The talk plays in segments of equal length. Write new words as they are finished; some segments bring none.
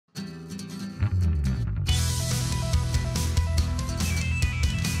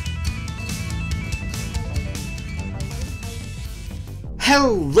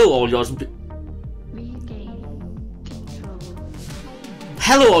Hello all you awesome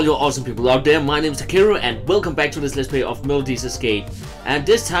Hello all you awesome people out there, my name is Takeru and welcome back to this Let's Play of Melodies Escape. And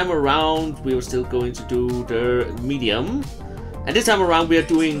this time around we are still going to do the medium. And this time around we are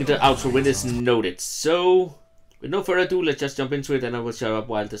doing the outro when it's noted. So, with no further ado, let's just jump into it and I will shut up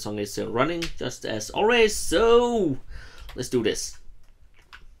while the song is running, just as always. So, let's do this.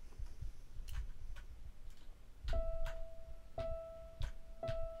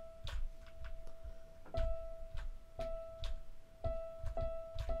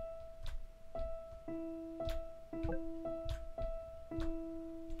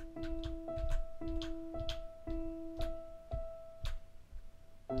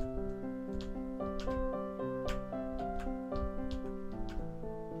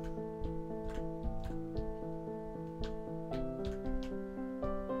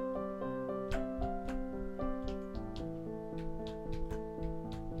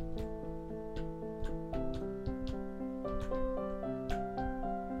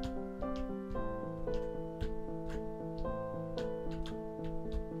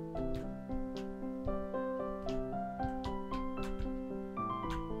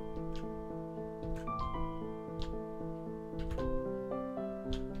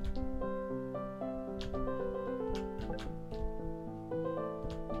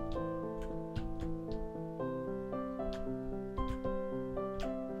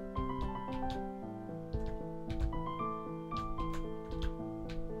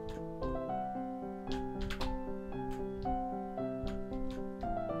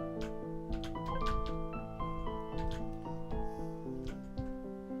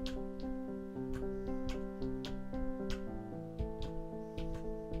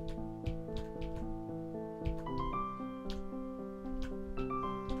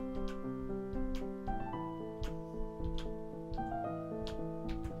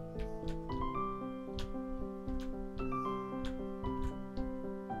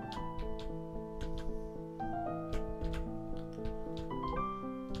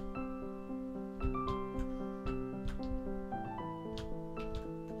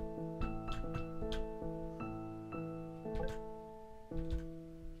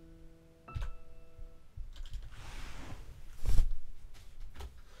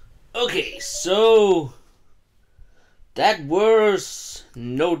 Okay, so that was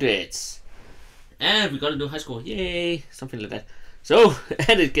noted, and we got a new high score. Yay, something like that. So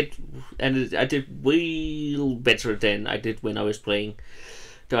I did way better than I did when I was playing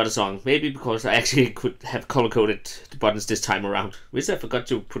the other song. Maybe because I actually could have color coded the buttons this time around, which I forgot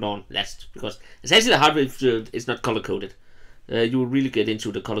to put on last, because it's actually hard if it's not color coded. You will really get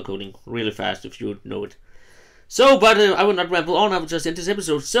into the color coding really fast if you know it. So, but I will not ramble on, I will just end this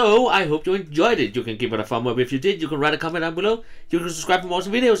episode. So, I hope you enjoyed it. You can give it a thumb up if you did. You can write a comment down below. You can subscribe for more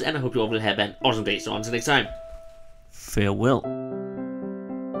awesome videos. And I hope you all will have an awesome day. So, until next time, farewell.